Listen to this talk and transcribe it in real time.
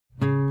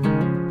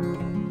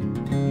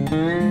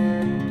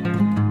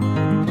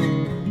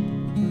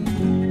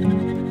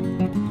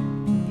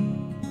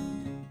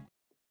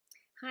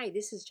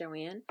this is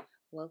Joanne.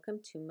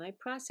 Welcome to my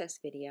process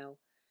video.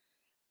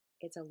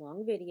 It's a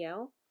long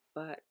video,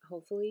 but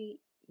hopefully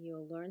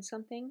you'll learn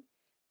something.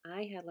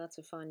 I had lots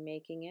of fun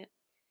making it.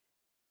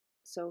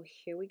 So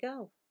here we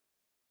go.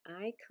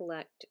 I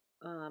collect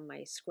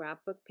my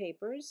scrapbook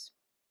papers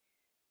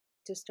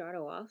to start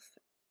off,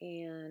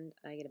 and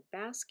I get a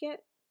basket,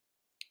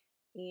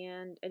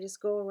 and I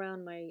just go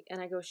around I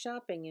go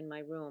shopping in my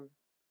room,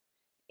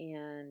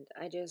 and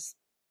I just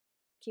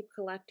keep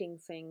collecting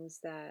things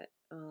that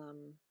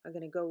are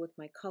going to go with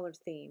my color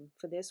theme.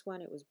 For this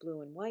one, it was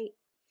blue and white,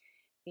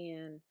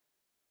 and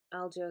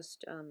I'll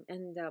just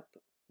end up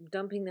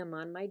dumping them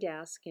on my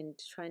desk and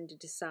trying to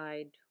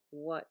decide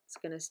what's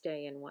going to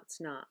stay and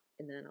what's not.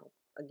 And then I'll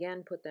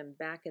again put them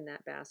back in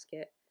that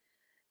basket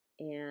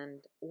and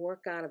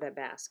work out of the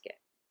basket.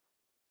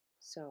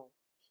 So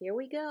here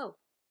we go.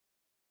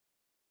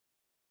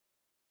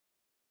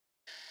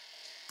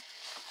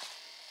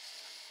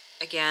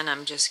 Again,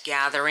 I'm just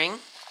gathering.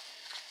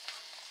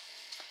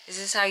 Is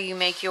this how you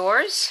make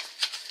yours?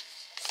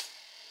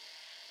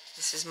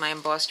 This is my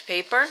embossed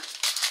paper.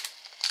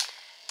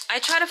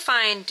 I'm trying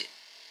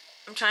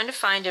to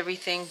find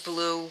everything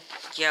blue,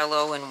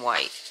 yellow, and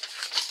white.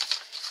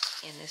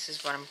 And this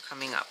is what I'm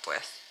coming up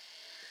with.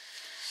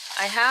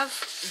 I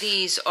have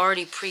these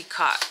already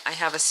pre-cut. I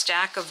have a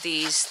stack of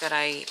these that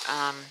I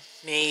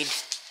made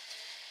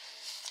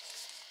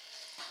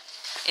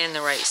in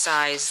the right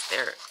size.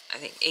 They're, I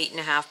think,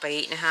 8.5 by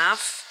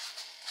 8.5.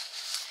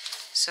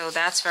 So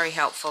that's very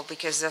helpful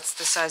because that's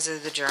the size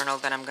of the journal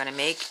that I'm going to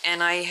make.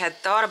 And I had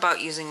thought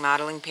about using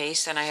modeling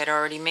paste, and I had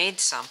already made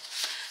some.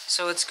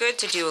 So it's good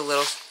to do a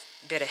little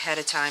bit ahead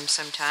of time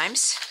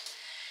sometimes.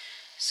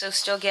 So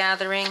still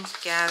gathering.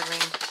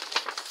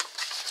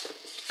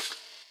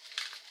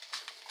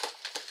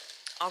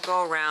 I'll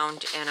go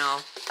around and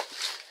I'll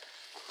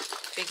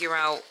figure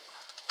out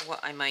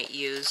what I might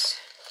use.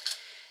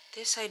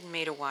 This I'd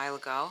made a while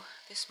ago.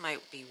 This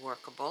might be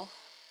workable.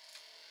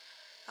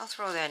 I'll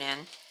throw that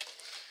in.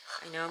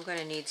 I know I'm going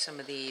to need some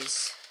of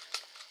these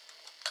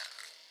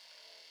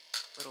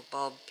little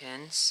bulb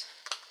pins.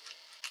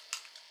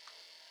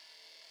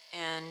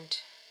 And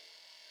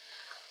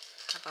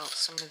how about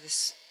some of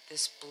this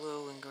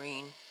blue and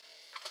green?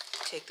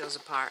 Take those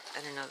apart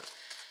at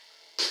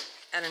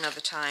another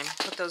time.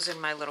 Put those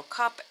in my little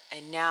cup,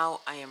 and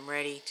now I am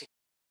ready to.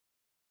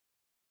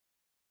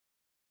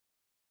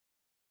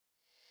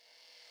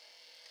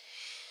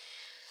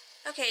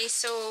 Okay,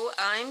 so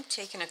I'm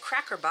taking a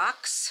cracker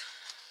box,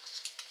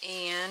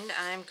 and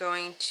I'm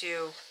going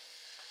to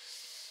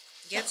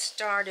get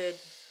started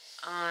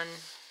on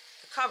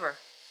the cover.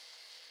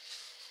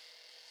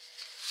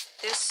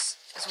 This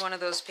is one of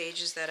those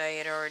pages that I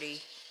had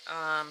already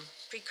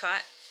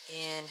pre-cut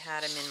and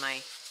had them in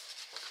my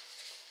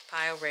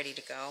pile ready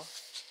to go.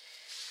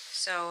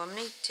 So I'm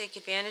going to take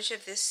advantage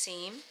of this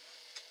seam.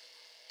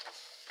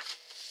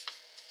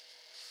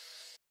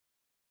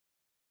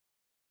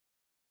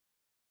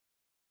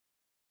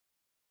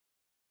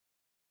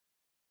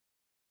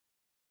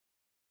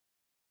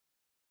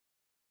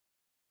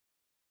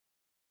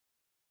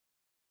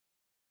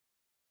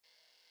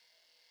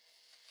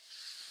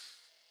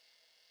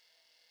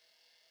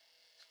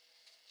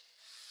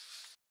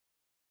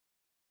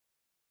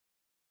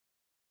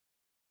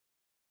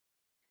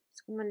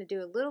 So I'm going to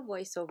do a little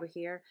voiceover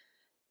here.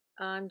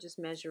 I'm just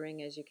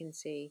measuring, as you can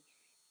see,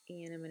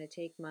 and I'm going to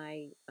take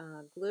my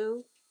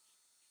glue,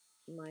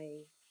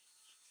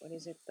 what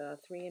is it, the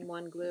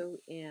 3-in-1 glue,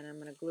 and I'm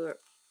going to glue it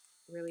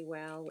really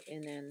well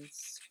and then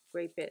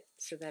scrape it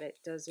so that it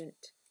doesn't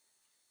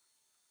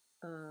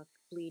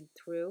bleed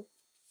through.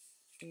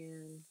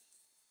 And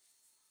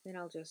then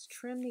I'll just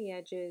trim the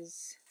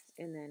edges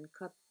and then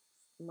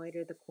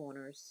miter the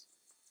corners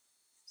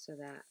so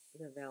that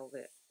the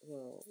velvet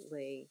will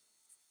lay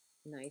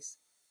nice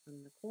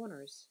on the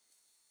corners.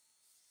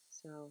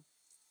 So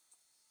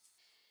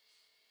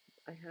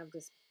I have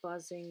this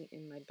buzzing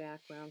in my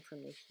background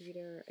from the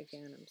heater.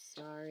 Again, I'm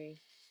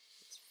sorry,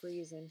 it's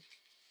freezing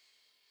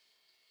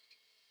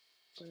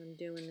when I'm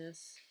doing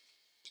this.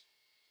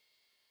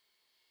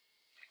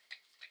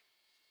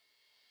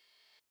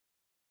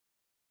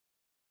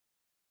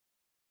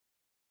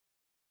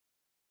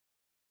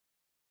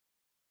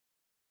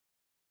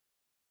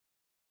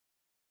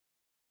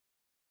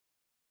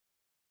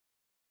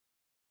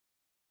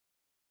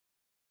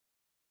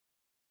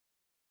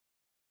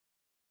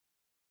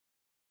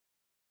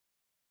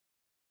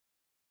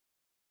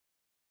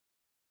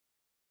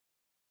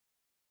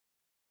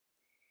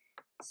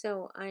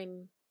 So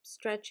I'm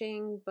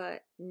stretching,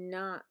 but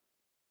not,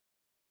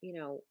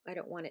 I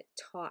don't want it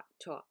taut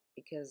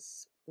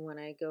because when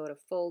I go to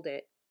fold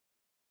it,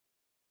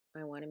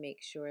 I want to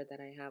make sure that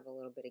I have a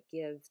little bit of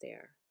give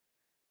there.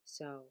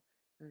 So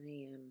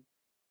I am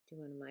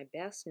doing my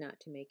best not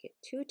to make it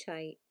too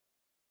tight.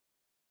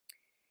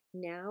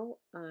 Now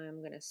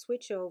I'm going to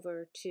switch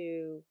over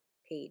to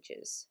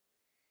pages.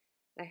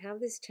 I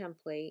have this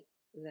template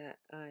that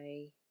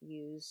I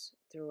use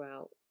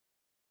throughout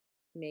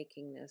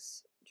making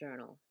this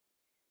journal.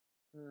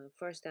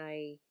 First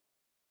I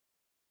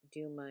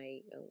do my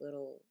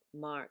little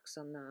marks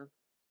on the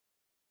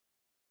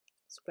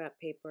scrap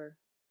paper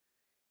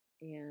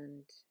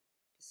and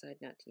decide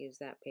not to use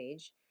that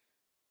page.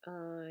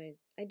 I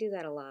do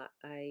that a lot.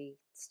 I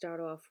start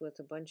off with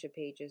a bunch of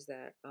pages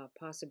that are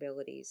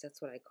possibilities,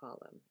 that's what I call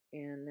them,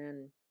 and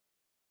then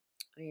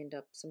I end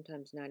up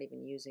sometimes not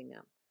even using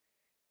them.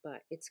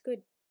 But it's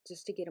good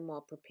just to get them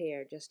all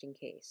prepared just in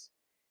case.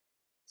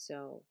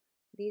 So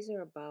these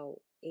are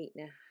about 8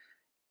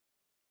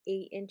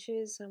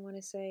 inches, I want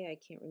to say. I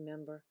can't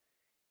remember.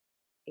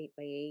 8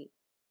 by 8.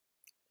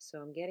 So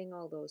I'm getting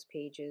all those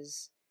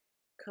pages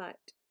cut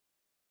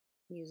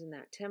using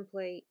that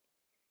template,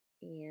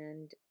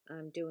 and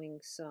I'm doing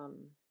some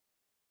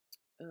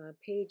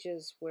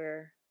pages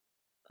where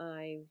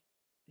I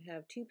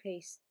have two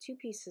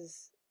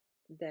pieces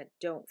that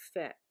don't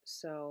fit.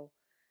 So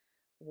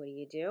what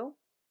do?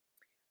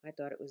 I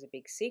thought it was a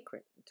big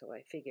secret until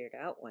I figured it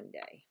out one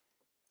day.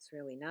 It's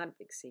really not a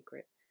big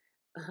secret.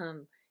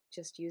 Um,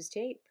 just use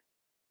tape,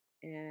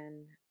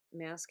 and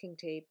masking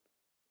tape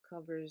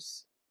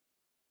covers,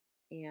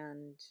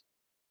 and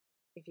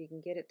if you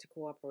can get it to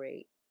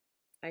cooperate.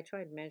 I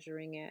tried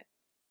measuring it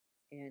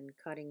and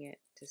cutting it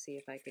to see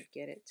if I could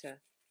get it to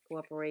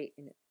cooperate,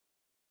 and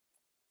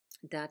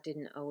that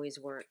didn't always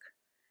work.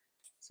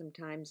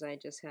 Sometimes I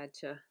just had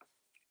to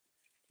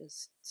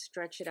just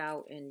stretch it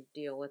out and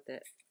deal with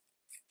it.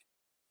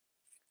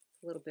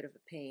 A little bit of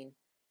a pain,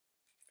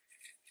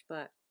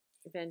 but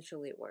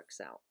eventually it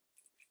works out.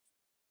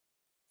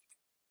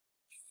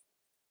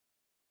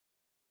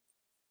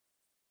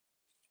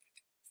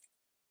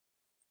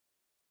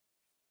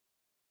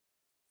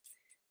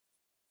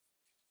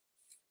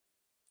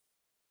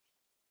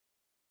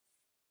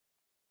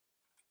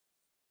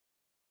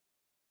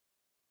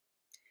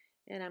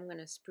 And I'm going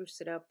to spruce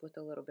it up with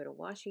a little bit of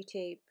washi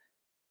tape.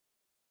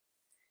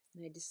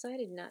 And I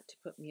decided not to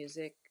put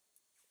music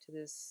to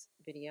this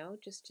video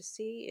just to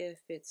see if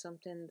it's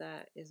something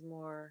that is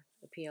more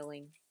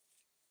appealing.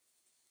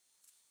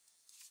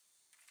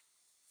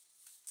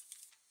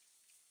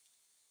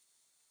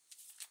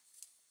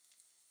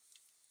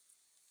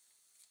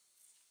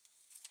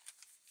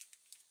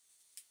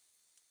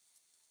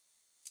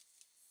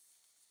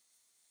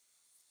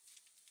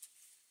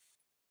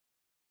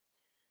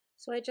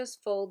 So I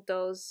just fold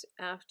those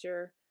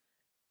after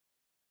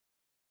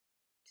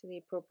to the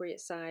appropriate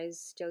size,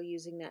 still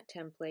using that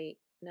template.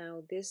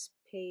 Now this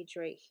page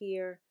right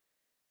here,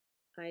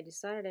 I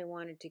decided I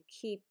wanted to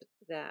keep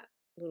that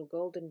little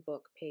golden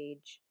book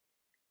page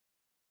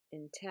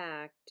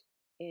intact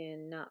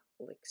and not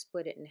like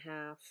split it in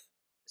half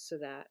so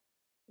that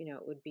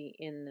it would be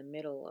in the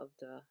middle of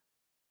the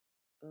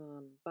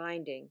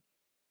binding.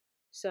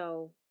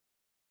 So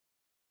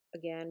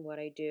again, what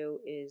I do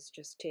is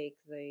just take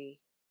the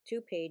 2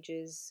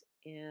 pages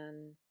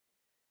and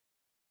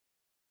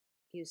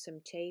use some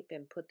tape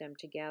and put them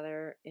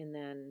together, and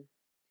then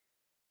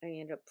I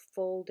end up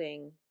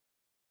folding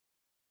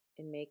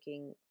and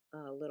making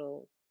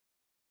little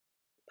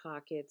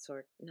pockets,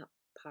 or not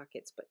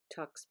pockets, but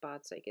tuck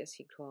spots, I guess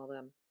you'd call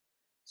them.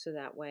 So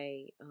that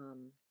way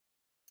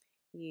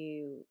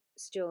you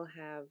still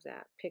have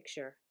that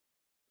picture,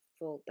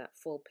 that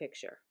full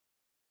picture,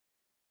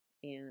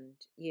 and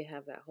you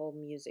have that whole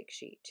music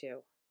sheet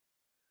too.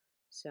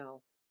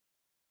 So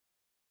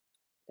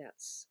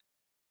that's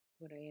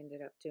what I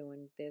ended up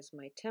doing. There's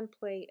my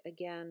template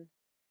again.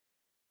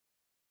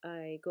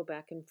 I go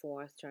back and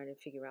forth trying to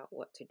figure out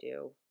what to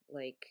do.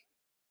 Like,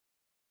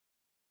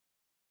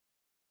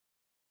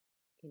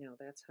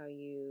 that's how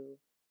you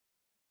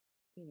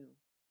know,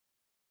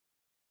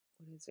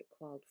 what is it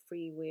called?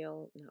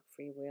 Freewheel, not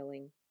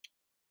freewheeling.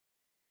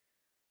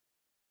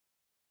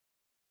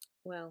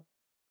 Well,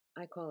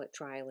 I call it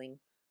trialing.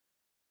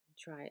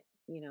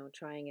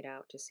 Trying it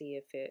out to see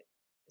if it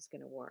is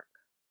going to work.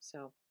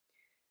 So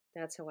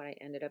that's what I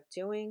ended up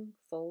doing,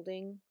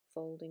 folding,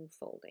 folding,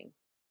 folding.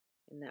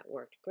 And that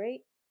worked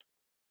great.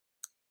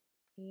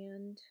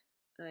 And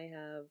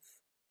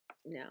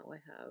now I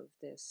have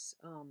this,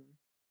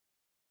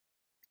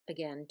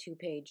 again, 2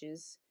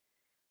 pages.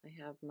 I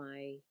have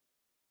my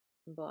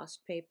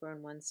embossed paper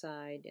on one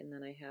side, and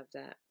then I have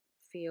that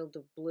field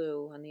of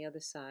blue on the other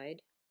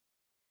side.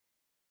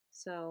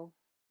 So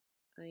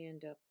I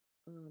end up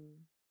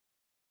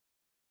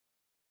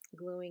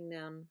gluing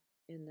them,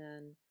 and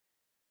then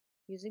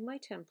using my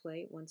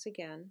template once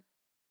again.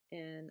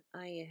 And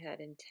I had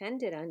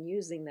intended on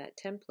using that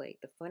template.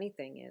 The funny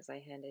thing is,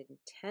 I had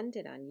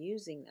intended on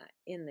using that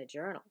in the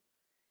journal.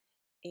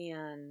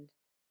 And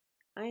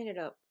I ended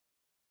up,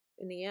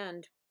 in the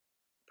end,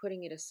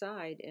 putting it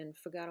aside and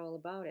forgot all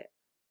about it.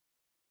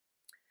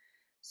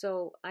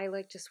 So I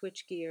like to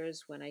switch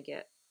gears when I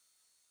get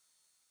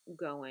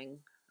going,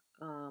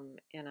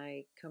 and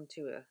I come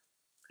to a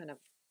kind of,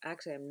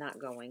 actually I'm not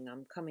going,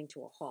 I'm coming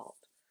to a halt.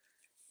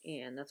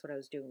 And that's what I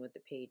was doing with the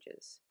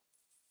pages.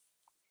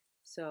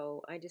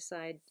 So I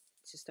decide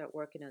to start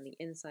working on the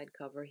inside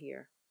cover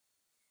here.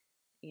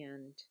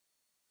 And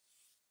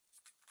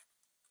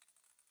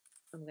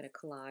I'm going to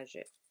collage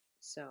it.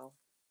 So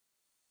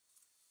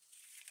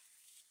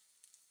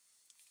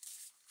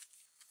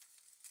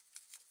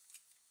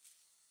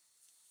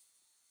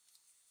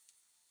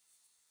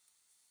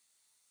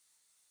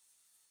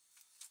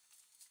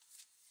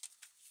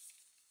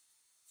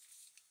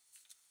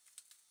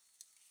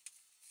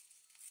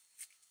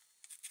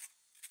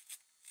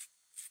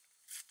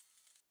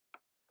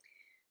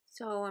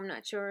So I'm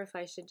not sure if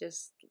I should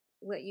just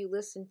let you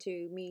listen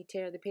to me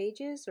tear the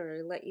pages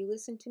or let you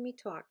listen to me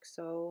talk.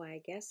 So I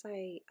guess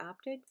I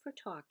opted for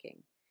talking.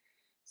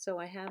 So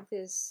I have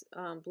this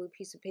blue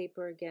piece of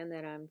paper again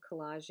that I'm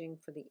collaging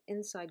for the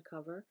inside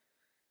cover,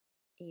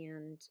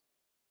 and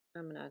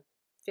I'm gonna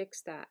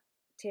fix that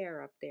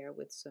tear up there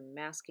with some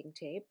masking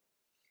tape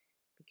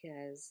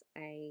because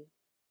I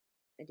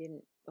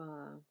didn't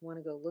want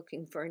to go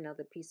looking for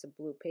another piece of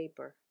blue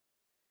paper,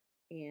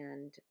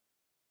 and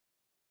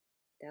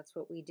that's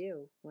what we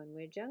do when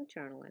we're junk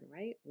journaling,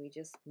 right? We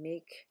just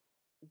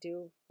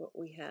do what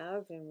we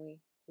have and we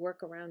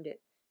work around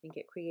it and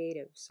get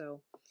creative.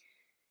 So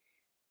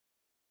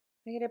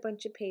I got a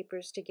bunch of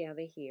papers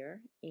together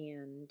here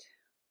and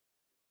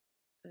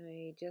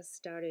I just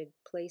started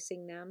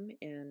placing them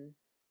and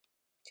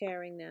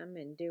tearing them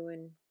and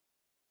doing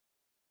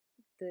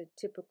the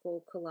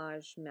typical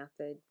collage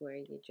method where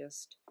you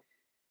just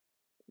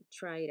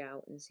try it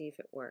out and see if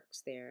it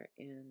works there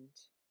and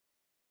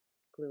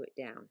glue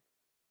it down.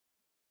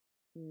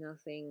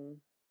 Nothing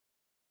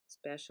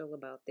special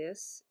about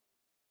this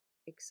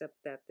except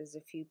that there's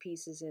a few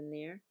pieces in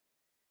there.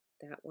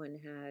 That one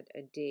had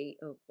a date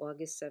of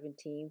August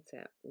 17th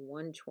at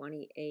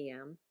 1:20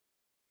 a.m.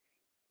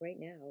 Right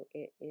now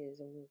it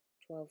is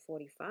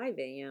 12:45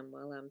 a.m.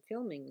 while I'm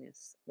filming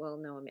this. Well,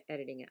 no, I'm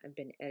editing it. I've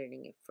been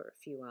editing it for a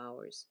few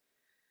hours.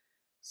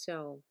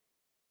 So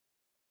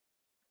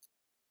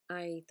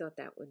I thought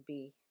that would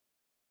be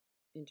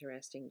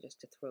interesting just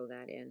to throw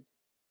that in.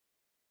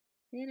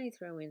 And I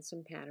throw in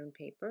some pattern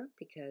paper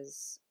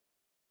because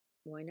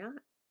why not?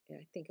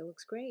 I think it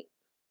looks great.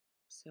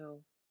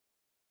 So,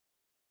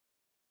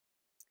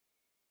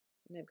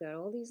 and I've got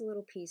all these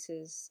little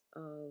pieces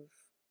of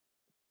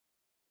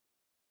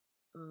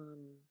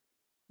um,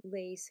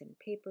 lace and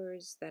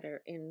papers that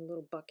are in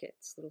little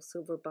buckets, little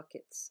silver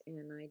buckets,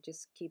 and I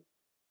just keep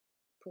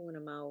pulling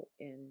them out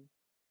and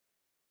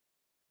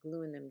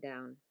gluing them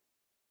down.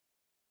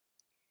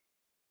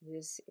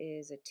 This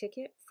is a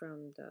ticket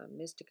from the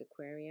Mystic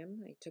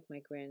Aquarium. I took my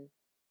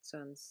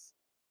grandsons,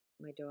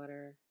 my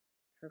daughter,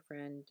 her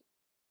friend,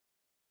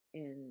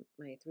 and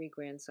my 3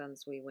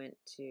 grandsons. We went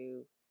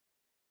to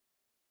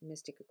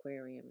Mystic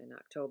Aquarium in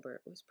October.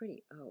 It was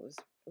it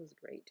was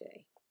a great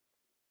day.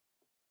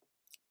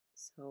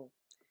 So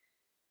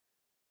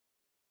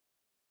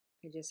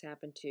I just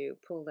happened to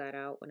pull that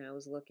out when I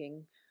was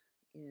looking,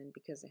 and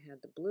because it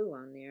had the blue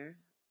on there,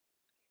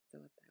 I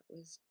thought that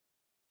was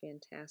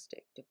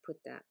fantastic to put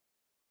that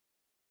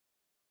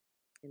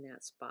in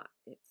that spot.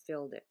 It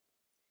filled it.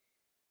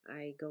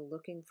 I go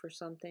looking for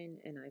something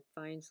and I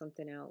find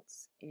something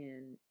else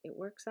and it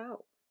works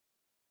out.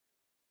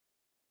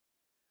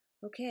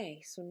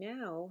 Okay, so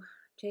now I'm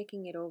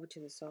taking it over to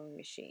the sewing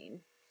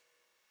machine.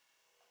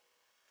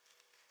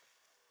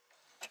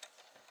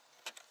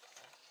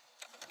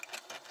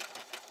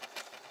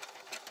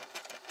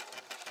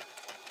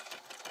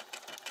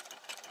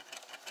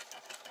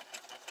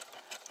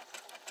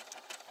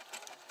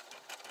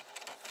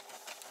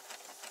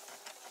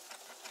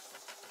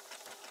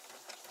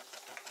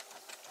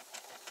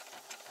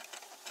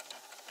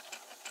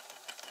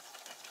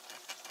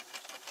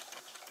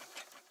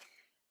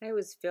 I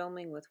was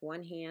filming with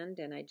one hand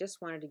and I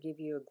just wanted to give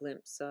you a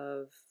glimpse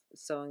of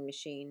sewing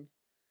machine.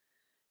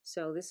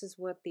 So this is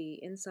what the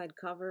inside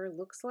cover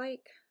looks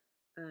like.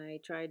 I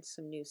tried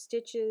some new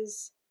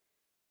stitches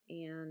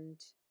and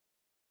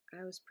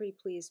I was pretty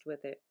pleased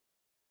with it.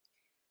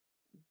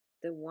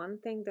 The one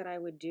thing that I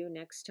would do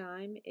next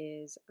time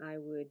is I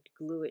would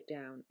glue it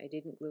down. I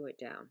didn't glue it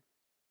down.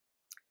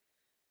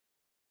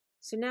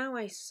 So now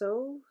I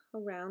sew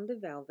around the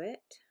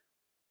velvet.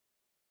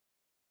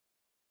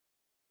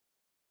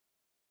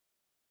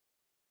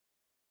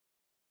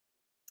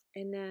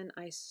 And then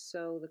I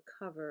sew the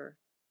cover,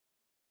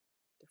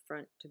 the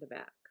front to the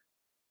back,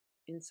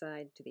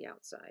 inside to the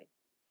outside.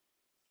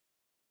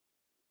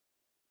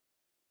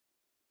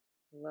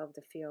 Love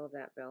the feel of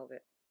that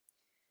velvet.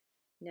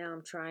 Now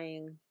I'm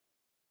trying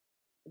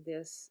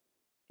this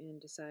and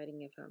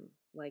deciding if I'm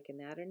liking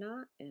that or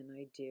not, and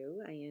I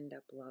do. I end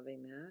up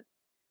loving that.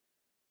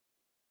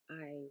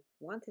 I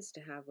want this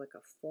to have like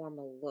a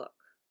formal look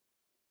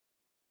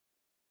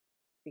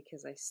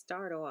because I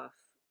start off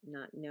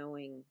not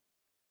knowing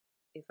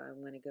if I'm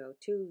going to go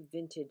too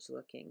vintage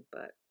looking,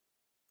 but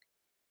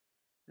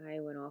I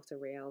went off the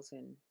rails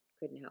and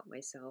couldn't help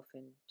myself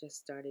and just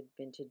started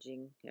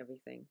vintaging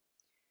everything.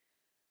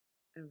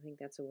 I don't think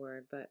that's a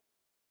word, but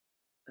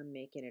I'm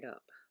making it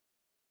up.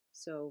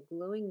 So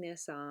gluing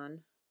this on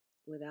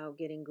without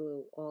getting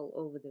glue all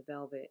over the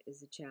velvet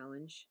is a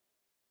challenge.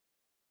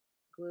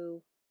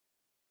 Glue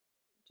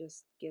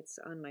just gets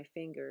on my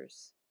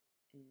fingers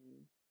and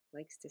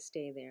likes to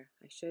stay there.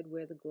 I should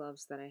wear the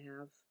gloves that I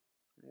have.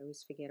 I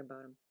always forget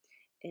about them.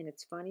 And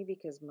it's funny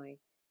because my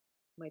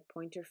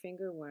pointer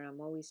finger where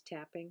I'm always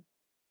tapping,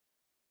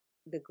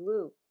 the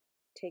glue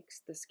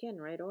takes the skin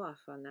right off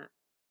on that.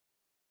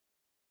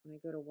 When I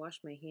go to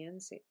wash my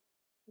hands,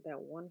 that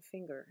one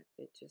finger,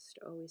 it just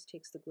always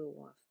takes the glue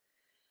off.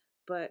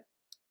 But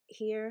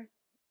here,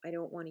 I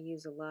don't want to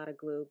use a lot of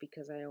glue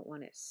because I don't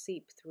want it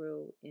seep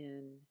through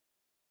and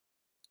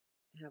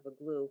have a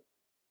glue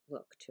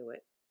look to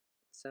it.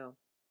 So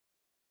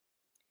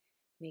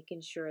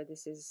making sure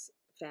this is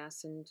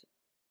fastened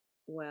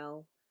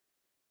well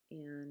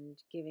and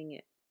giving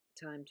it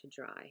time to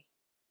dry.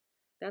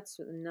 That's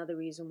another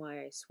reason why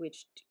I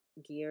switched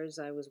gears.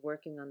 I was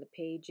working on the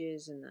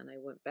pages and then I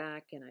went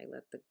back and I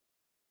let the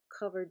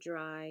cover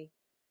dry.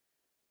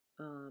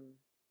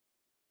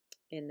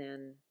 And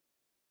then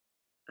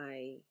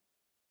I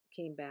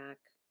came back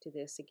to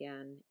this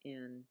again,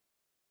 and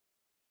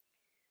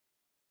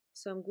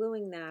so I'm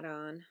gluing that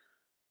on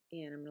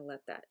and I'm going to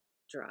let that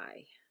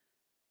dry.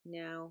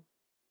 Now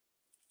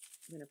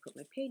I'm going to put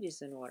my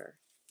pages in order.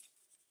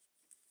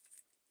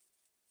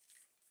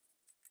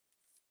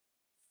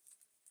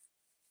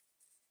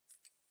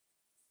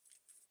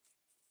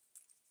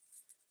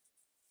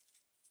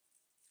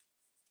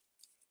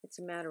 It's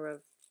a matter of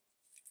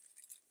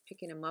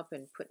picking them up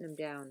and putting them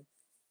down.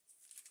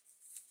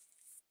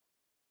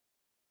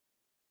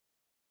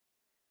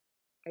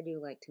 I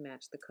do like to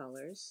match the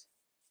colors.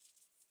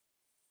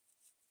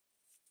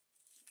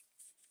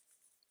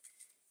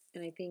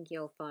 And I think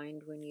you'll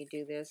find when you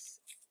do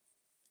this,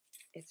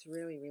 it's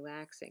really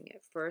relaxing.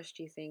 At first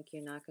you think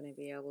you're not going to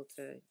be able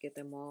to get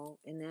them all,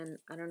 and then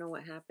I don't know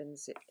what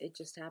happens. It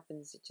just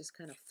happens. It just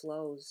kind of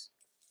flows.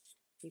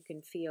 You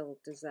can feel,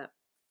 does that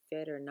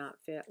fit or not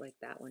fit? Like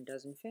that one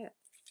doesn't fit.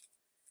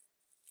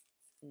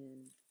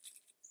 And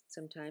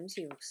sometimes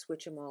you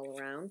switch them all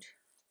around,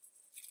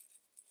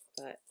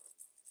 but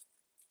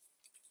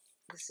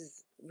this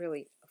is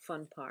really a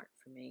fun part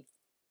for me.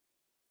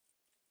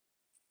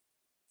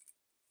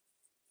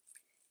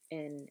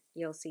 And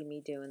you'll see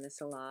me doing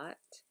this a lot,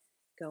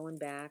 going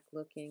back,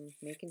 looking,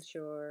 making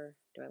sure,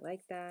 do I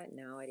like that?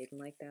 No, I didn't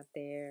like that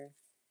there.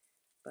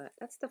 But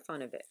that's the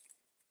fun of it.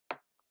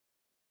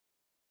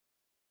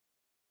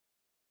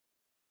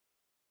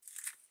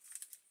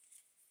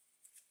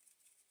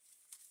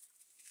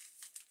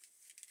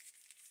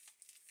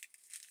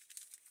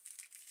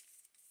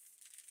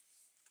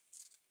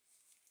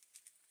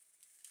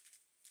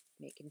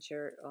 Making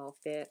sure it all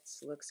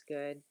fits, looks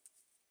good.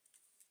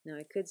 Now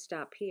I could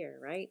stop here,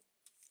 right?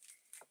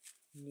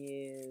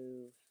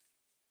 No.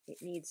 It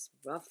needs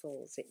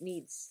ruffles, it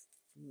needs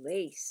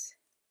lace.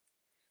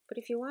 But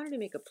if you wanted to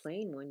make a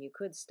plain one, you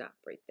could stop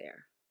right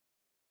there.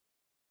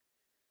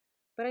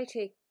 But I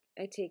take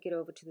it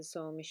over to the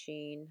sewing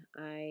machine.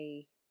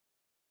 I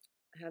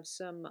have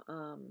some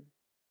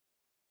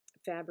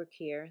fabric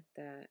here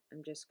that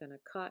I'm just going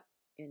to cut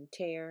and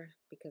tear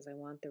because I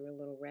want the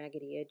little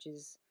raggedy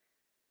edges.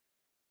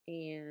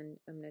 And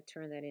I'm going to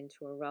turn that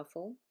into a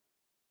ruffle.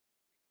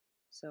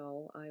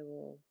 So I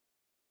will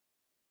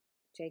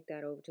take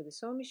that over to the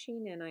sewing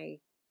machine, and I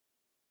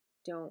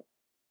don't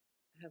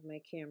have my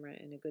camera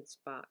in a good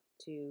spot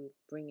to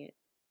bring it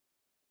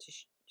to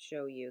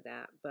show you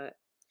that, but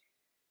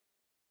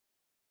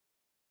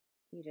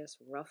you just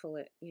ruffle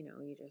it, you know,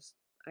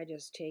 I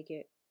just take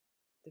it,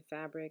 the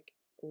fabric,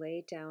 lay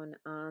it down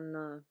on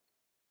the,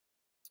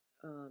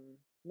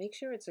 make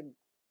sure it's a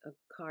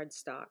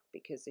cardstock,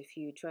 because if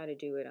you try to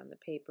do it on the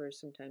paper,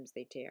 sometimes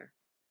they tear.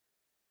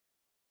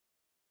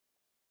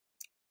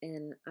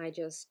 And I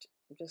just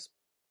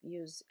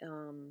use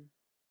the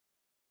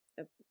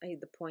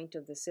point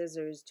of the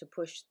scissors to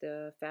push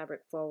the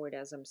fabric forward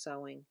as I'm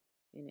sewing,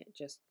 and it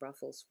just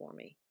ruffles for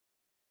me.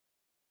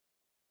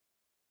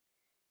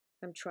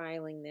 I'm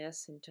trialing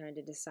this and trying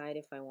to decide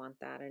if I want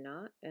that or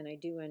not, and I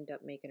do end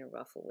up making a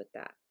ruffle with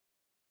that.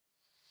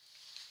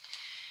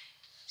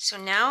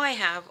 So now I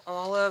have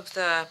all of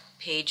the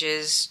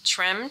pages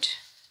trimmed.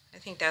 I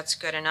think that's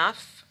good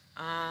enough.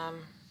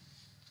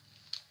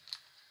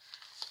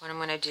 What I'm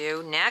going to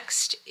do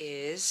next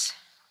is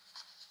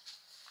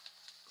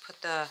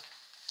put the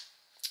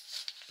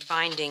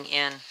binding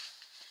in,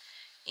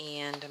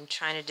 and I'm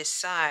trying to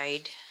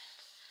decide.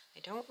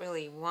 I don't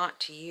really want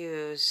to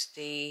use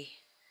the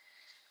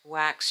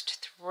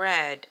waxed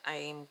thread.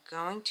 I'm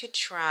going to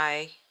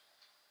try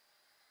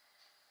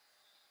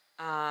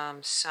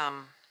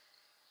some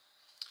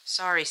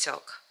sari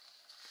silk.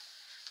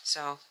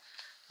 So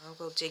I'll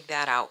go dig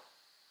that out.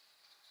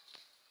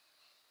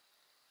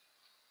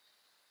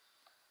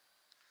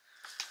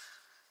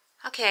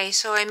 Okay,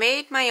 so I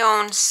made my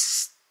own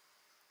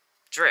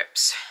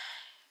strips.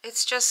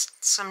 It's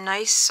just some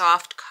nice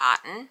soft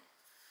cotton.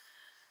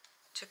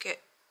 Took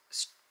it,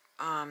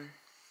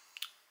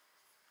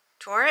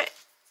 tore it,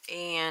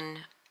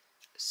 and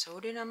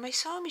sewed it on my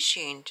sewing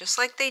machine, just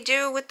like they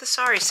do with the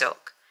sari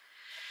silk.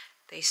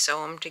 They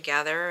sew them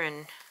together,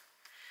 and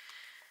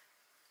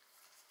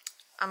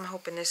I'm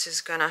hoping this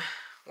is gonna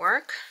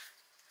work.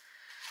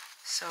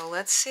 So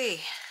let's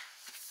see.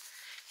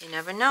 You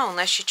never know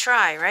unless you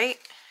try, right?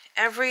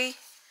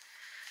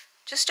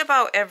 Just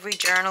about every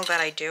journal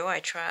that I do,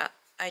 I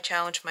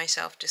challenge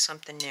myself to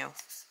something new.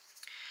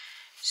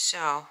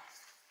 So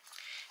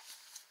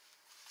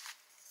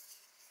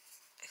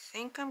I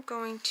think I'm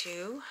going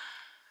to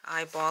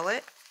eyeball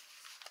it.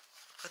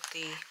 Put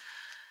the,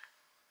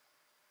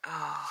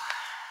 oh,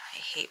 I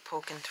hate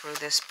poking through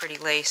this pretty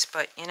lace,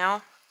 but you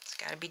know, it's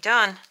got to be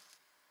done.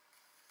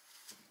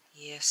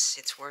 Yes,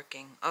 it's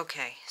working.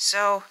 Okay,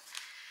 so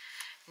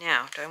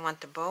now, do I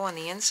want the bow on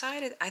the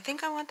inside? I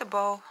think I want the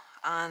bow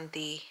on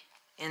the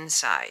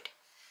inside.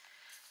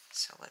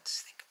 So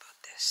let's think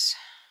about this.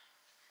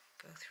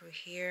 Go through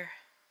here.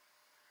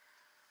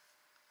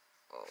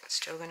 Oh, it's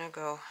still gonna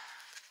go.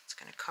 It's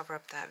gonna cover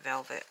up that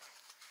velvet.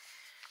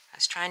 I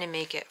was trying to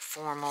make it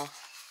formal.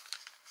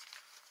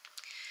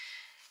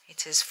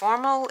 It's as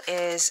formal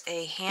as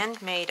a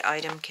handmade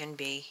item can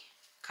be,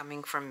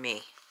 coming from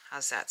me.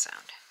 How's that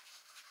sound?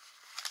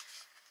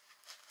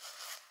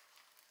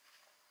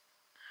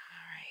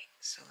 Alright,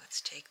 so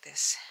let's take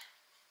this,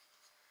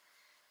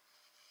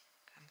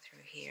 come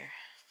through here,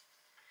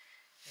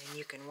 and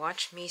you can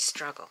watch me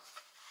struggle.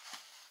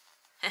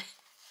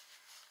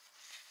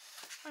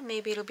 Or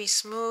maybe it'll be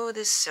smooth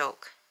as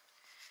silk.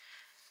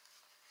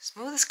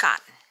 Smooth as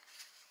cotton.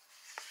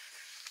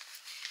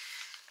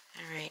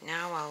 Alright,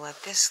 now I'll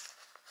let this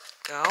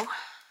go. Go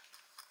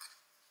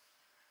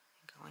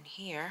in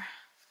here.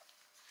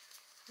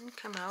 And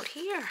come out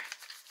here.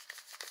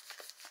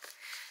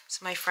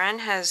 So my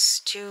friend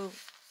has 2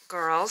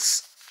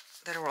 girls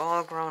that are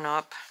all grown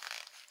up.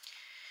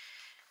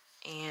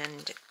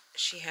 And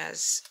she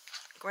has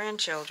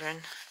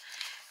grandchildren.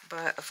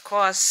 But of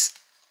course,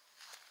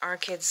 our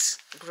kids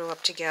grew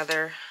up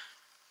together,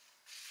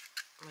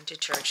 went to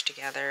church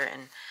together,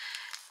 and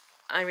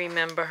I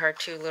remember her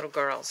 2 little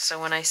girls.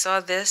 So when I saw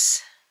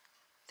this,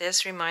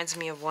 this reminds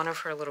me of one of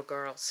her little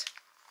girls.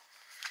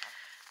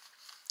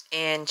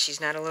 And she's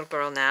not a little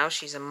girl now,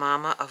 she's a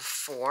mama of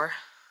 4.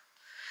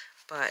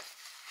 But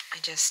I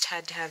just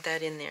had to have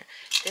that in there.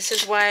 This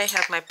is why I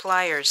have my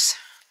pliers.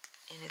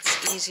 And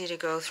it's easy to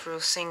go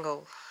through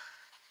single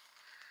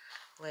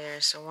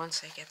layers. So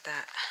once I get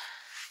that,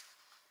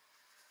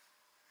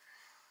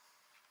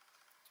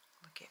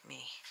 look at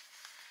me.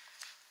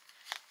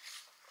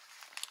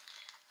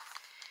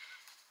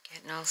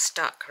 Getting all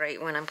stuck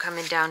right when I'm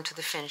coming down to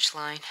the finish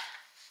line.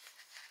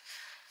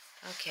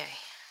 Okay.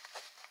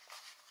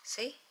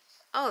 See?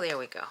 Oh, there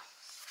we go.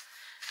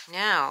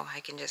 Now I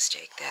can just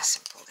take this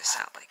and pull this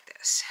out like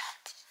this.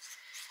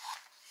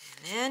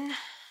 And then,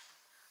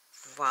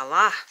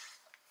 voila.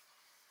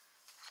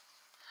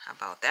 How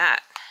about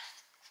that?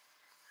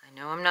 I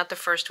know I'm not the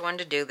first one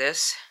to do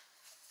this,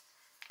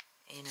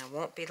 and I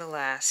won't be the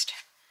last.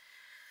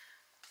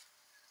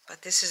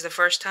 But this is the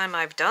first time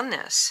I've done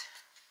this.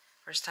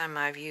 First time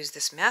I've used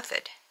this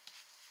method.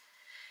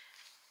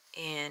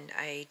 And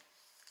I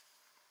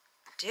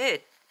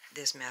did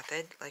this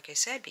method, like I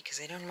said,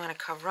 because I didn't want to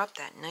cover up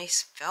that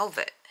nice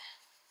velvet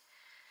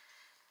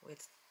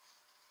with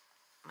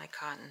my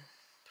cotton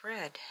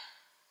thread.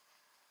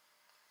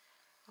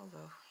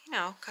 Although, you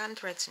know, cotton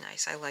thread's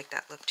nice. I like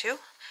that look too.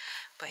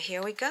 But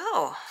here we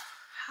go.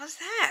 How's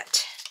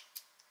that?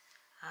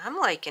 I'm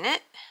liking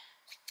it.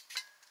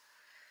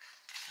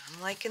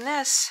 I'm liking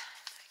this.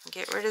 I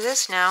can get rid of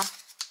this now.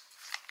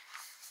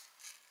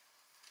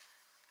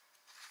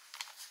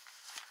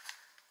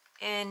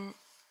 And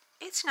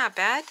it's not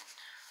bad.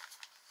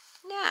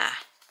 Nah.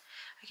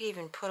 I could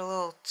even put a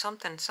little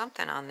something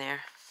something on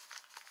there.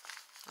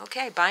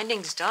 Okay,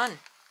 binding's done.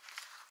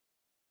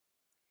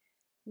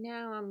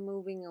 Now I'm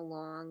moving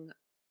along,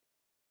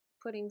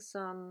 putting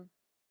some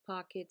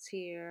pockets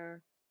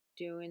here,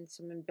 doing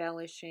some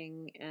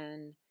embellishing,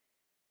 and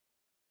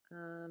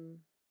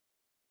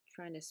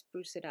trying to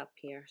spruce it up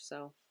here.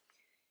 So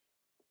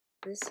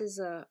this is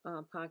a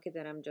pocket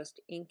that I'm just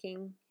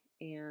inking,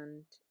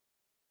 and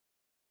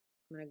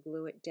I'm going to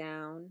glue it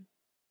down.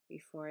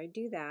 Before I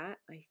do that,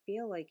 I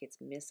feel like it's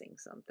missing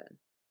something.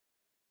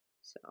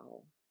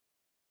 So,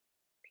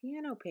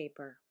 piano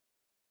paper.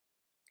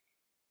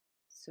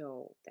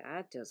 So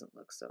that doesn't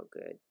look so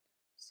good.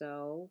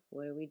 So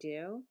what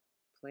do?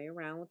 Play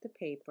around with the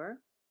paper,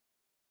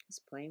 because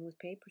playing with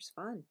paper is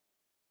fun.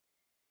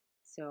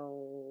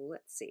 So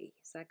let's see,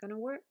 is that going to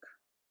work?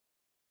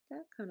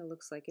 That kind of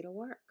looks like it'll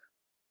work.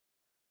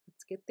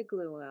 Let's get the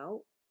glue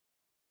out.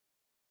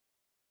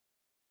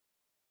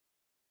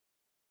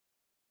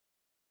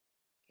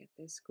 Get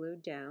this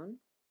glued down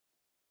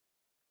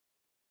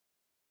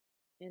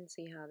and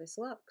see how this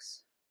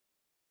looks.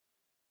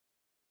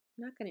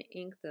 I'm not going to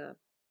ink the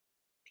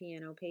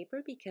piano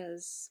paper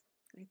because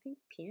I think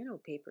piano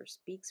paper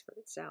speaks for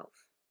itself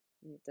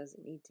and it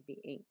doesn't need to be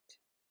inked,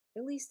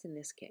 at least in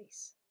this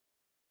case.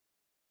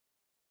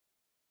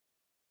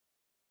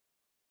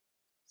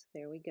 So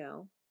there we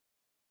go.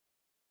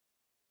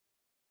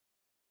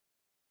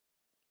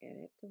 Get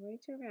it the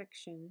right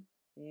direction.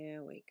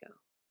 There we go.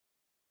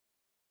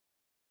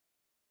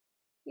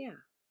 Yeah,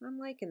 I'm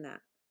liking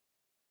that.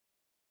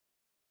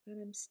 But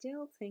I'm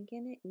still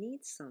thinking it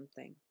needs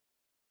something.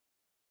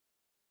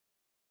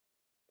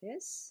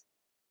 This?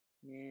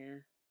 Nah.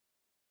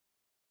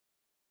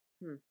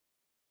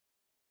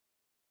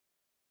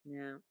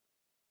 No.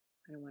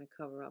 I don't want to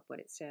cover up what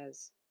it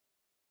says.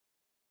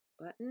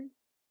 Button?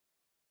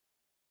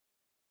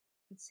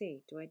 Let's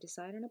see. Do I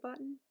decide on a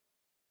button?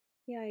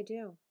 Yeah, I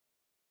do.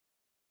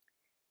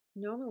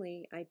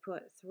 Normally, I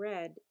put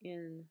thread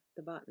in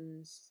the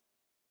buttons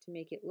to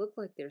make it look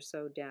like they're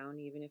sewed down,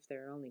 even if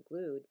they're only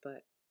glued,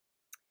 but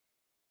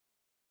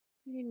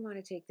I didn't want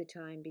to take the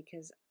time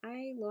because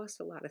I lost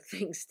a lot of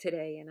things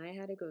today and I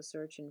had to go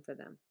searching for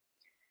them.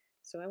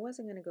 So I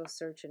wasn't going to go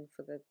searching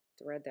for the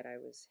thread that I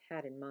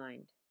had in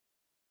mind.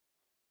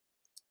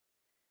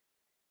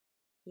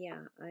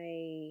 Yeah,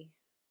 I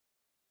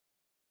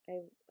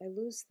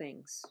lose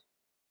things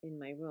in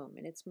my room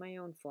and it's my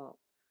own fault.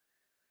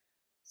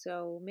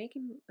 So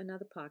making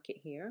another pocket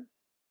here,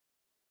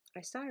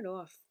 I started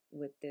off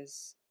with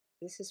this.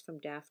 This is from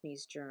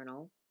Daphne's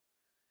journal.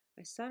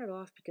 I started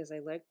off because I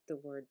liked the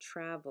word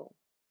travel.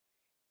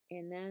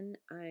 And then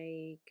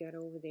I got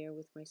over there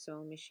with my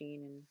sewing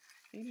machine and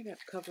I ended up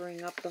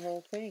covering up the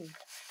whole thing.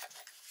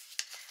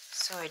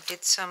 So I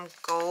did some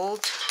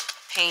gold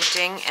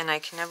painting and I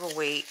can never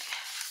wait.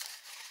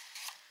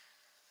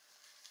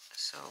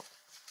 So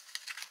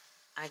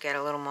I got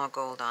a little more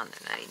gold on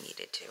than I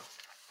needed to.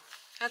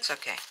 That's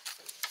okay.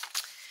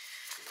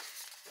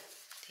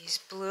 These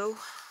blue,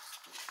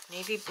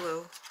 navy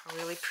blue, are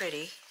really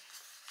pretty,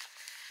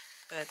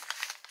 but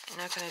you're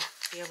not going to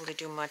be able to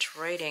do much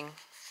writing,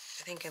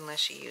 I think,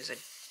 unless you use a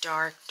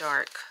dark,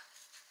 dark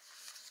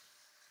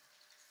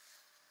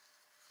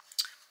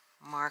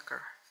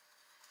marker.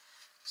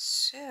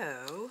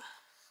 So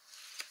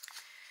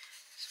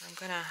I'm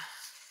going to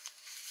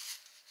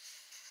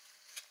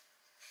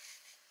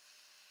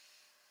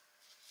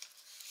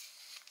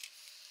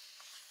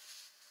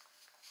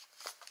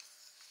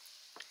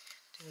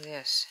do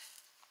this.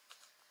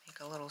 Make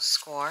a little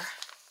score.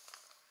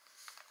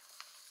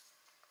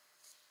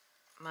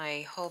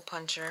 My hole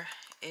puncher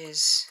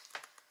is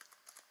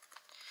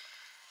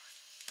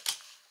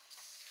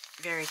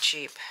very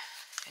cheap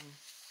and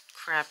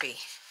crappy.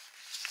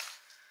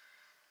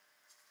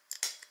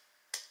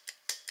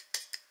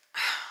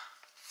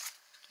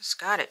 Just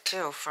got it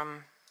too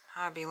from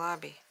Hobby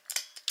Lobby.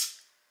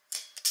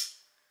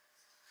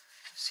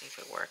 Let's see if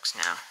it works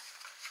now.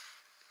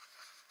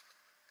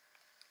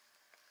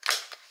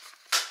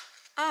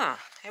 Oh,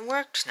 it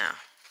works now.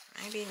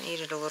 Maybe it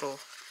needed a little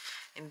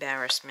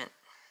embarrassment.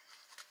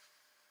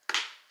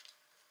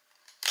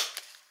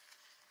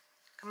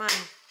 Come on,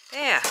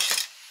 there.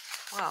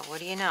 Well, what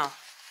do you know?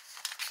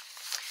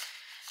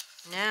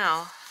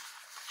 Now,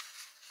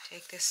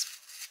 take this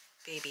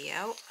baby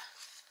out.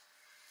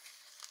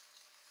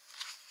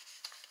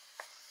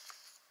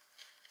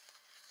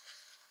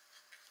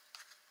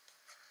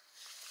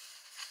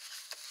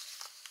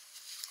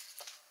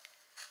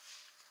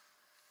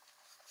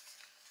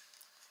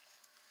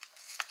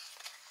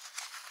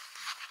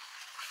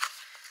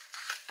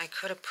 I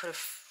could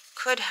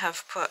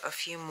have put a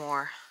few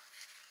more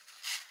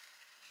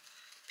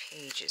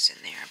pages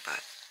in there,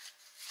 but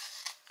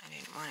I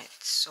didn't want it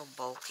so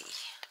bulky.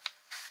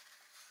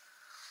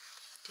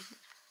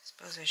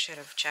 Suppose I should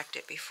have checked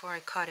it before I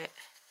cut it.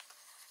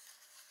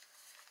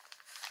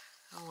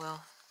 Oh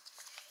well.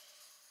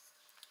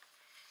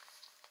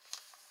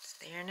 It's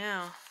there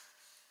now,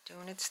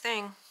 doing its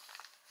thing.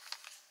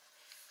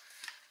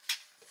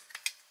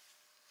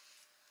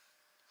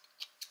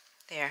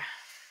 There.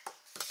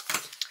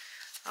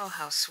 Oh,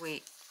 how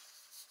sweet.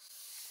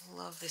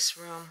 Love this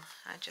room.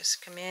 I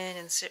just come in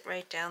and sit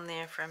right down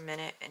there for a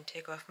minute and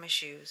take off my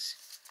shoes.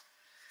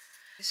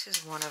 This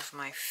is one of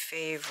my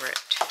favorite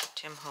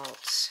Tim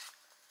Holtz.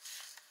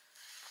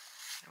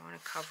 I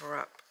want to cover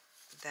up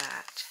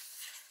that,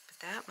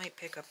 but that might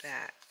pick up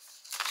that,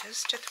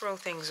 just to throw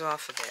things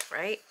off a bit,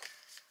 right?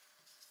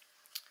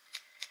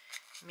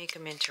 Make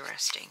them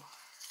interesting.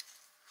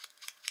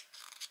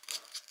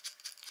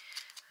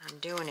 I'm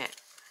doing it.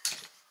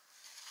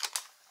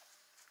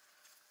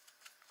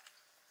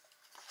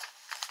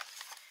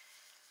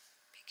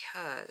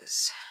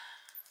 Because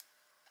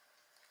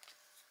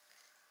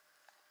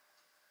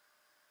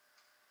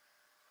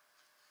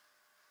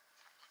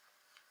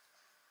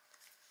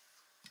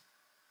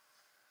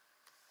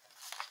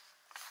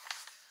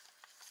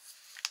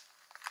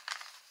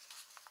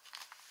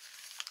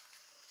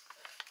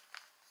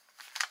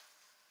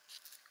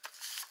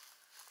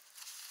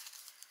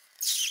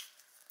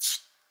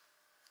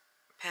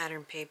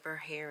pattern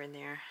paper here and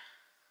there.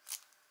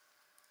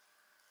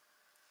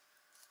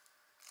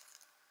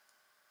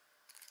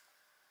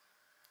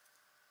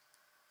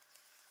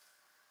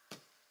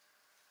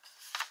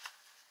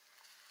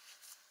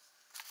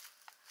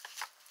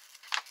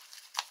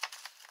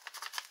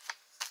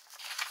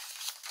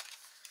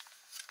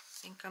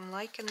 I think I'm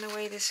liking the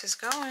way this is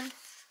going.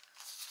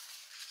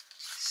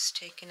 Just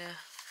taking a...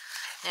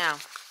 Now,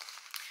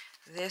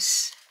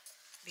 this,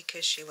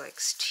 because she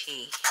likes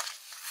tea.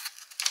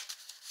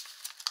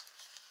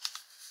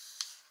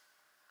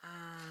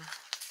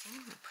 I'm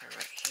going to put it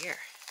right here.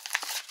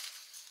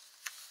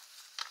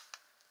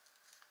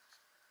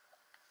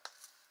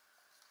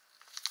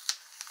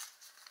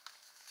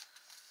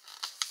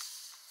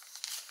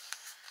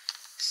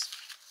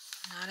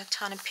 Not a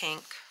ton of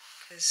pink,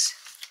 because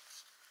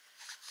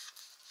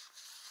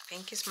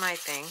pink is my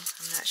thing.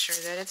 I'm not sure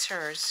that it's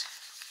hers.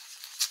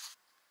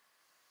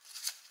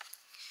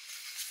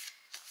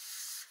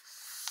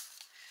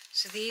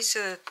 So these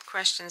are the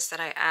questions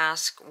that I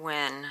ask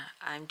when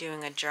I'm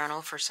doing a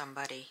journal for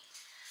somebody.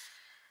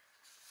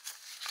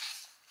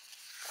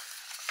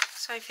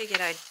 So I figured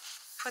I'd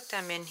put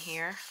them in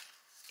here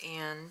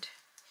and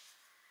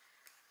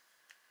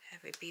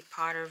have it be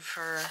part of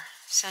her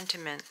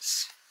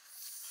sentiments.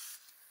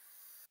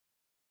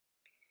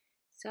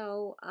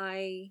 So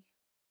I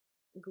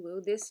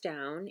glue this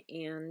down,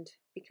 and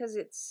because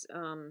it's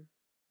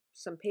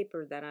some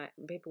paperwork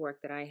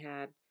that I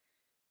had,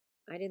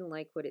 I didn't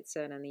like what it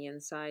said on the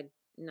inside.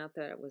 Not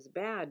that it was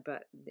bad,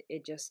 but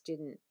it just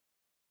didn't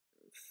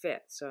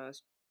fit. So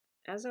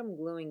as I'm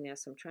gluing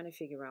this, I'm trying to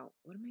figure out,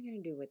 what am I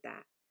going to do with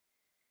that?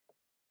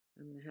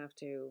 I'm going to have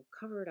to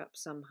cover it up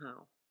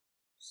somehow.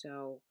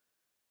 So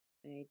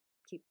I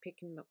keep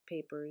picking up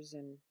papers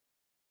and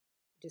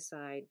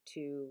decide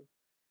to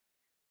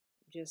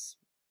just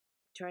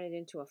turn it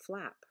into a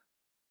flap,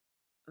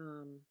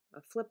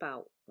 a flip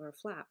out or a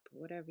flap,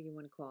 whatever you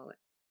want to call it.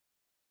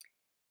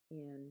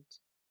 And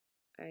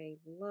I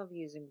love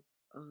using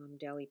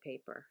deli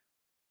paper,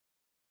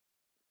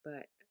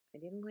 but I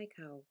didn't like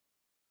how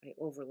I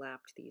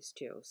overlapped these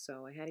two,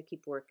 so I had to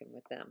keep working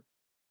with them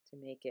to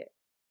make it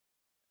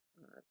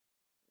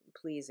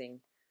pleasing.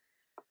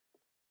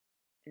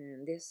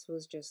 And this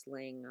was just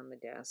laying on the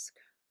desk,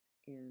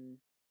 and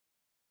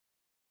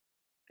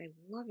I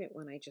love it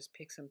when I just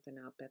pick something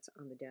up that's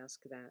on the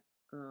desk that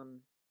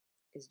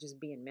is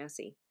just being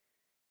messy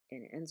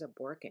and it ends up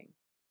working.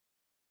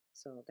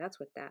 So that's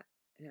what that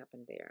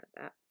happened there.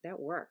 That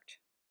worked.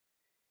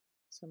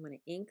 So I'm going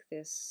to ink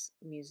this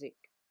music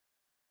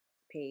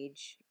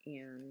page,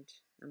 and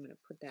I'm going to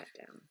put that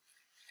down.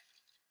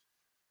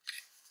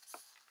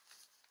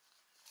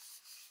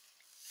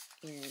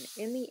 And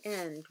in the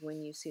end,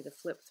 when you see the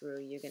flip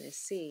through, you're going to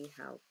see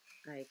how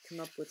I come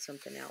up with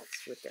something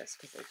else with this,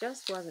 because I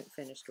just wasn't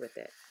finished with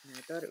it. And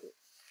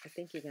I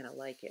think you're going to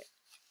like it.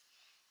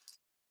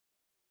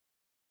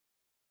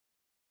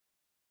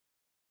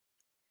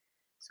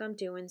 So I'm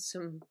doing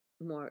some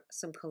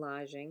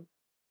collaging.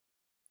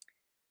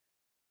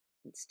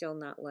 I'm still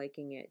not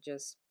liking it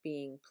just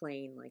being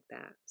plain like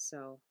that.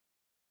 So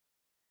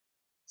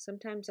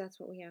sometimes that's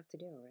what we have to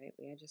do, right?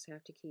 We just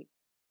have to keep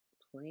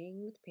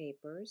playing with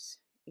papers.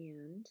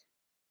 And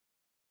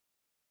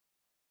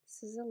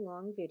this is a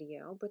long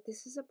video, but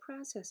this is a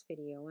process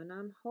video, and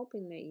I'm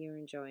hoping that you're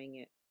enjoying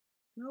it.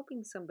 I'm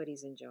hoping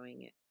somebody's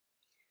enjoying it.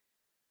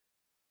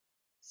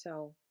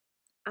 So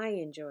I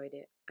enjoyed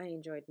it. I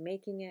enjoyed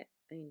making it.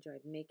 I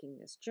enjoyed making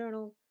this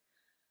journal.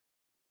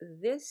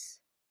 This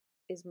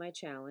is my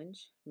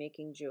challenge,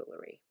 making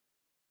jewelry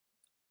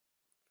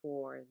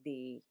for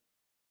the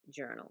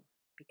journal,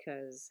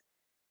 because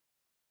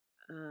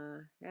I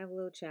have a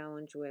little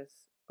challenge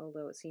with,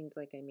 although it seemed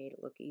like I made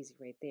it look easy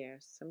right there,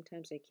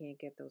 sometimes I can't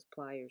get those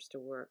pliers to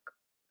work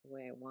the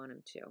way I want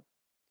them to.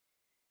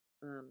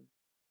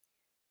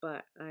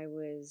 But I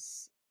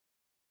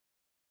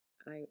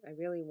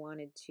really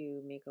wanted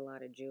to make a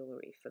lot of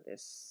jewelry for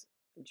this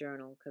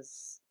journal,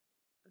 because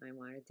I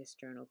wanted this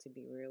journal to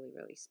be really,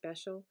 really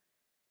special.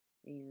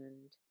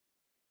 And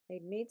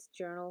I'd made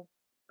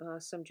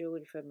some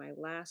jewelry for my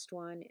last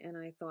one, and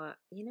I thought,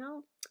 I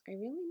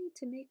really need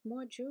to make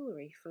more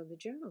jewelry for the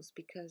journals,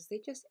 because they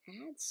just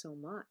add so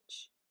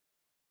much.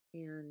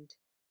 And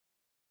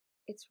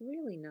it's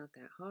really not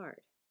that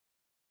hard.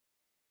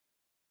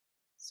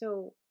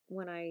 So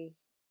when I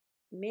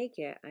make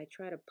it, I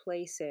try to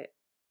place it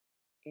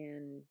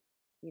in,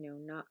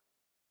 not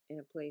in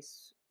a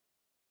place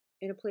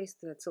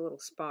that's a little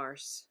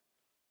sparse.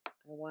 I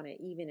want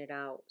to even it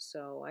out,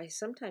 so I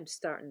sometimes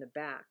start in the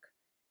back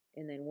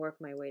and then work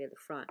my way to the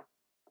front.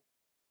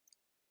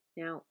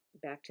 Now,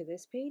 back to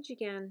this page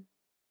again.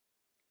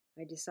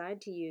 I decide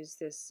to use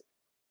this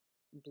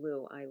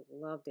blue. I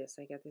love this.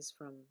 I got this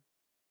from,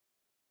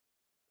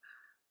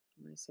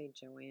 I'm going to say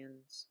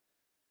Joann's,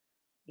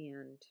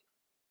 and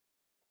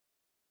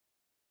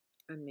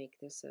I make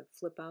this a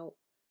flip out,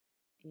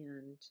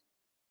 and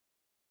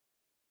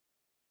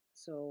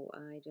so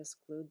I just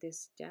glued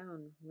this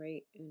down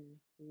right in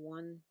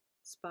one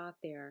spot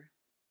there,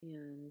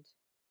 and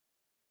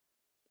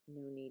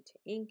no need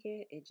to ink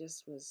it. It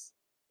just was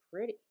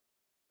pretty.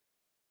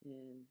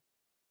 And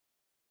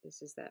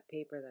this is that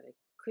paper that I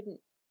couldn't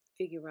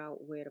figure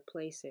out where to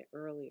place it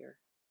earlier,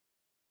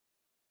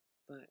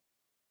 but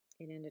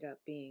it ended up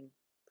being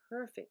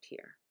perfect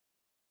here.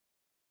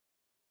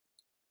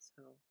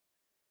 So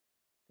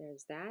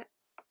there's that.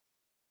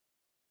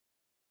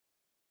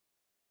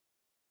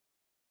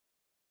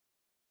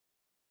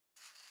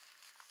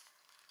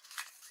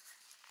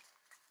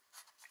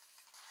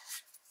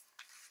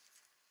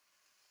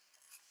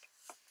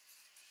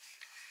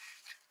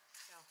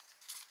 So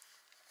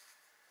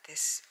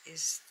this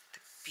is the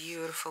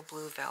beautiful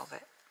blue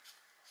velvet.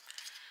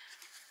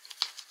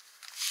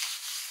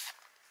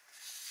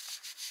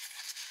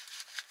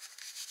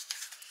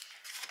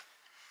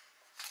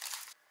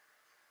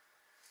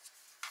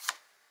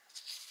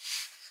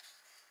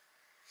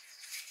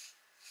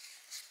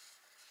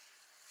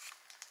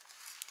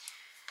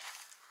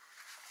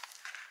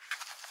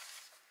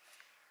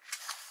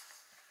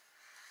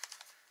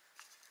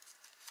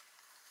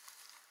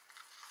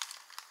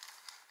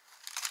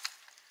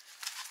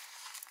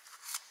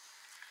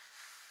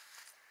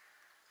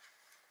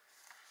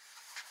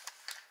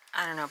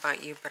 I don't know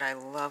about you, but I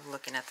love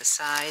looking at the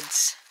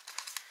sides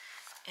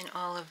and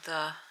all of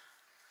the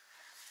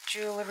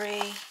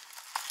jewelry.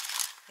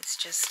 It's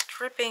just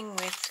dripping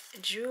with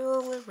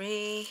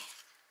jewelry.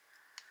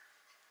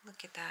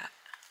 Look at that.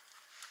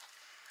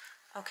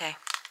 Okay,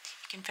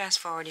 you can fast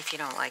forward if you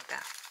don't like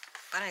that,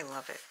 but I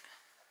love it.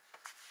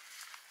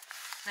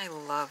 I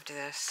loved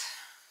this.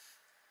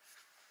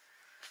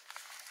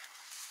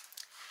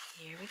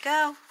 Here we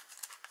go.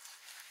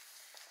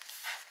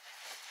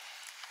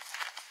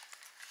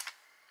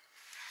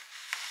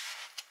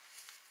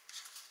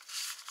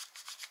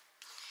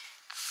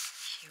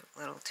 Cute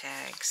little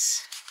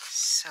tags.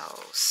 So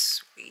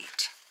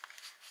sweet.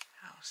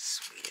 How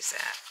sweet is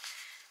that?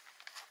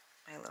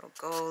 My little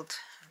gold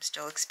I'm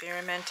still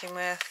experimenting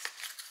with.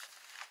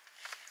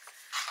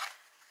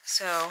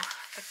 So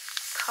the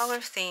color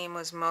theme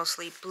was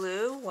mostly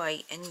blue,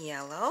 white, and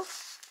yellow.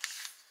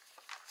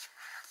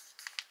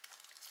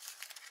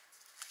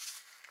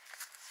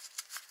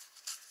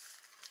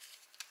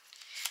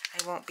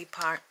 I won't be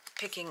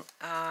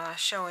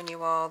showing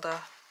you all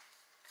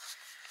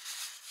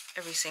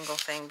every single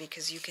thing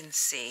because you can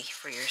see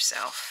for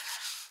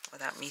yourself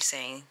without me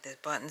saying there's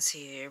buttons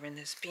here and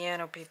there's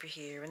piano paper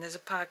here and there's a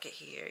pocket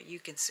here. You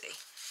can see.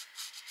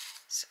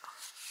 So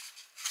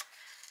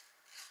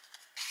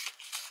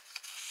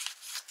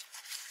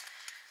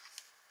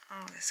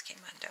oh, this came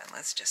undone.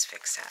 Let's just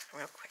fix that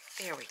real quick.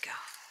 There we go.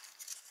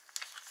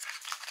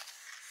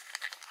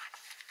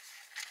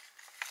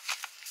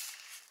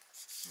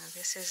 Now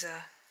this is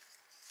a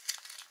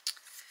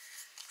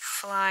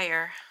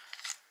flyer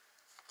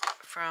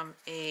from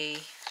a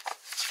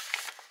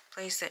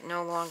place that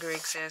no longer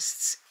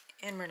exists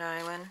in Rhode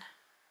Island.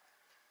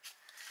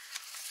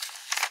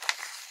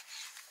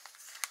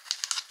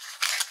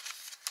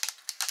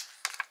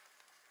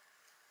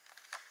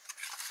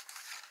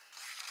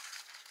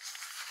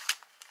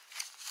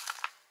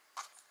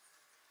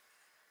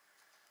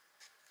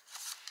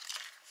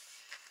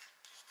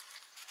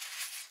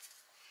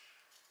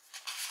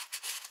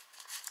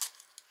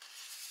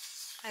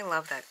 I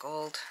love that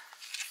gold.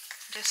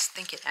 I just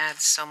think it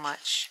adds so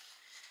much.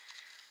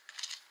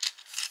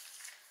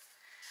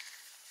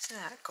 Isn't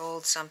that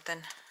gold something?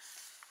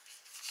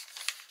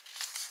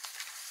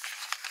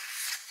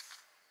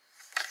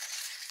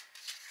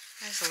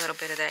 There's a little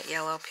bit of that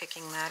yellow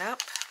picking that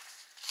up.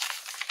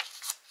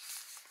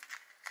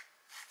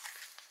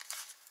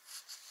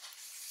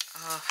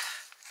 Oh,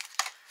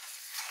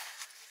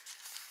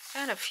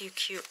 and a few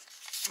cute,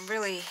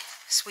 really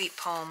sweet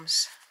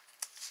poems.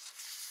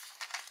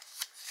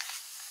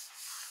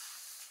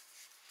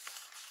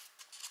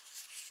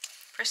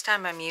 First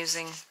time I'm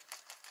using,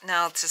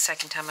 now it's the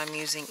second time I'm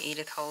using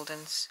Edith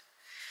Holden's.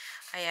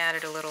 I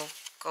added a little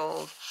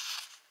gold.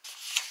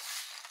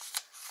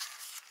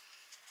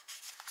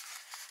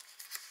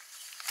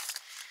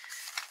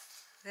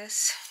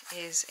 This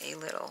is a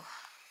little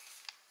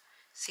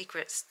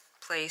secret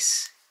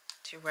place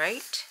to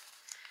write.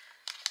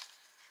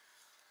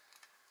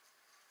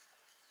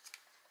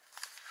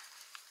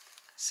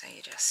 So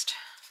you just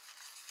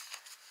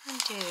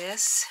undo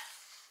this,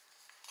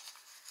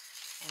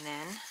 and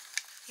then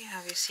you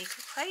have your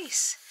secret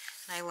place.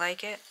 And I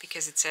like it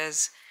because it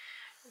says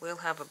we'll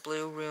have a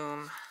blue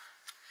room,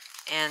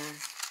 and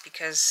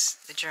because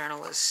the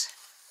journal is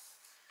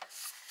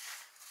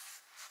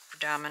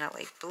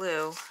predominantly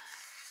blue,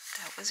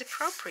 that was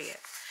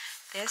appropriate.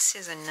 This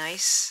is a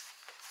nice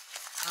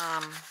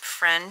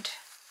friend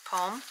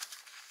poem.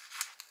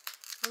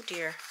 Oh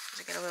dear, does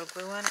it get a little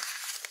glue on it?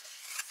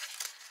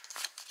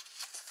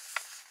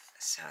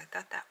 So I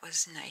thought that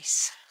was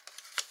nice.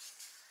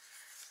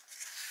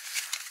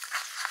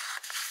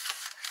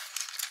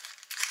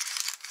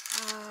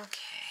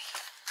 Okay,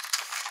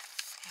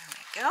 there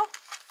we go.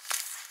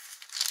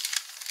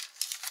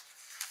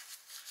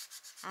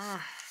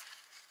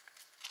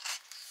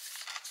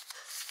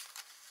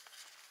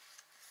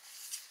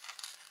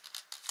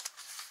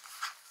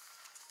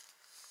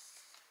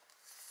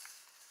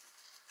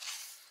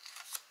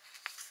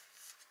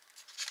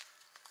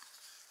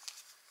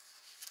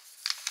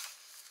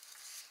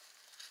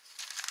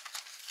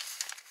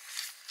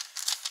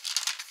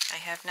 I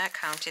have not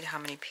counted how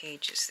many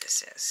pages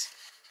this is.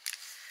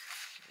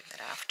 Do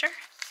that after.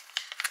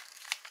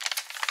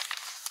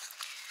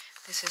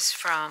 This is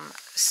from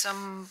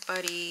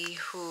somebody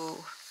who's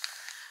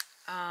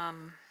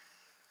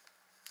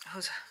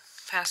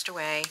passed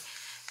away,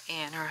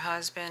 and her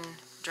husband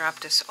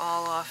dropped us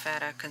all off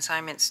at a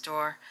consignment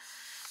store,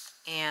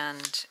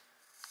 and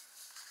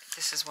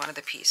this is one of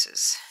the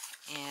pieces,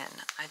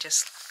 and I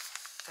just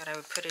thought I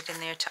would put it in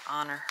there to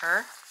honor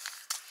her.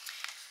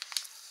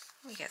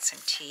 We got some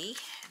tea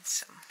and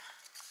some,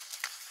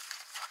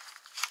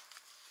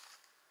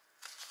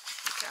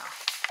 there we go.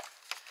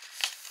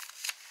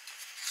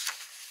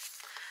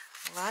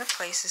 A lot of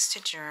places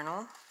to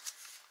journal,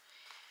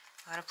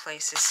 a lot of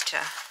places to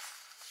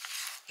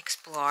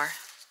explore.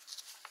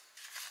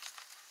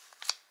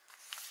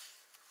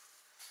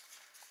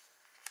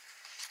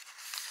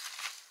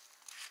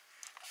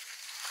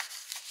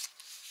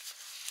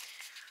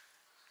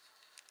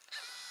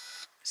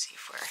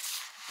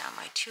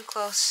 too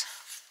close.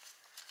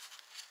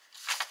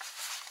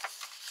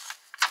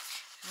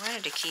 I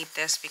wanted to keep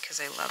this because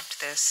I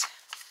loved this.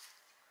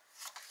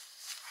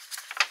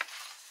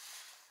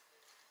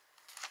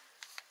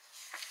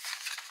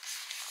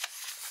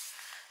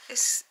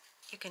 This,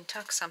 you can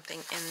tuck something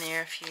in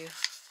there if you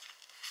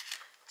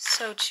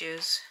so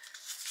choose.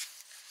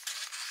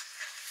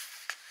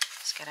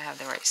 It's got to have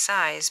the right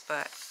size,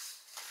 but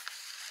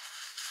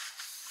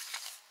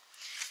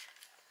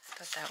I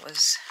thought that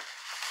was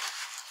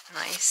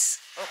nice.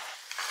 Oh,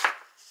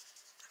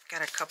 I've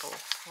got a couple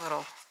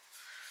little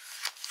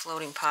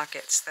floating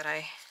pockets that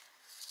I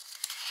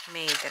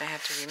made that I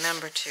have to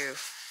remember to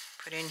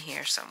put in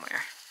here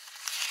somewhere.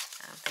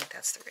 I don't think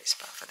that's the right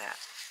spot for that.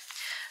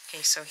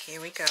 Okay, so here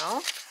we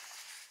go.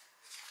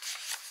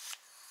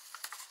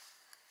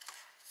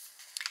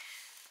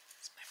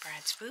 It's my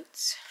Brad's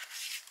boots.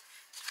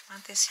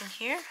 Want this in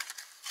here?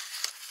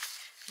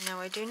 No,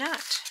 I do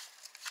not.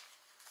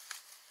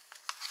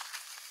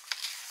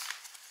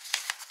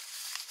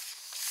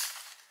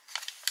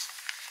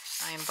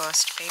 My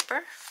embossed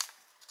paper.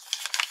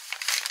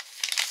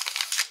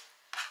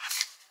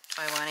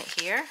 Do I want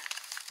it here?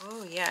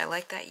 Oh yeah, I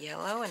like that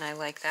yellow and I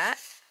like that.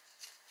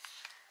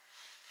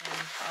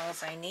 And all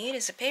I need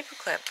is a paper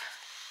clip,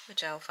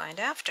 which I'll find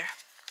after.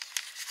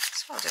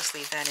 So I'll just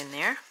leave that in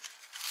there.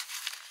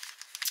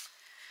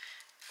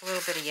 A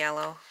little bit of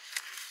yellow,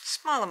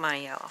 small amount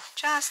of yellow,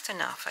 just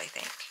enough I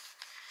think.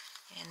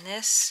 And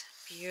this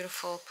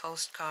beautiful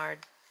postcard,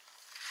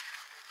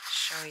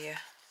 show you.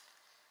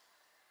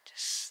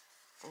 Just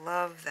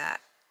love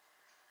that.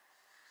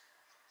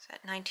 Is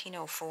that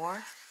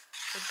 1904?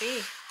 Could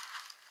be.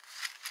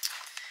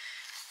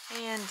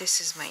 And this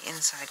is my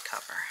inside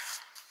cover.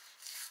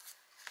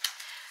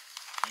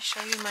 I'll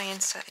show you my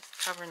inside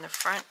cover in the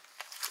front.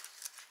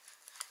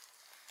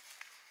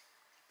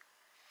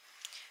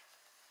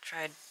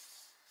 Tried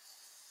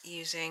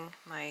using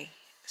my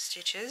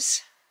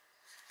stitches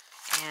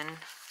and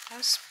I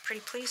was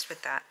pretty pleased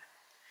with that.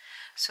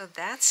 So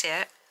that's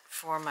it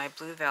for my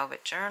blue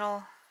velvet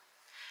journal.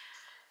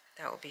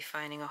 That will be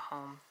finding a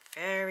home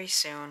very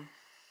soon.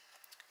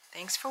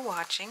 Thanks for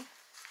watching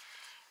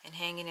and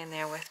hanging in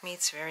there with me.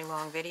 It's a very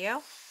long video.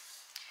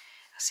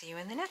 I'll see you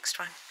in the next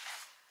one.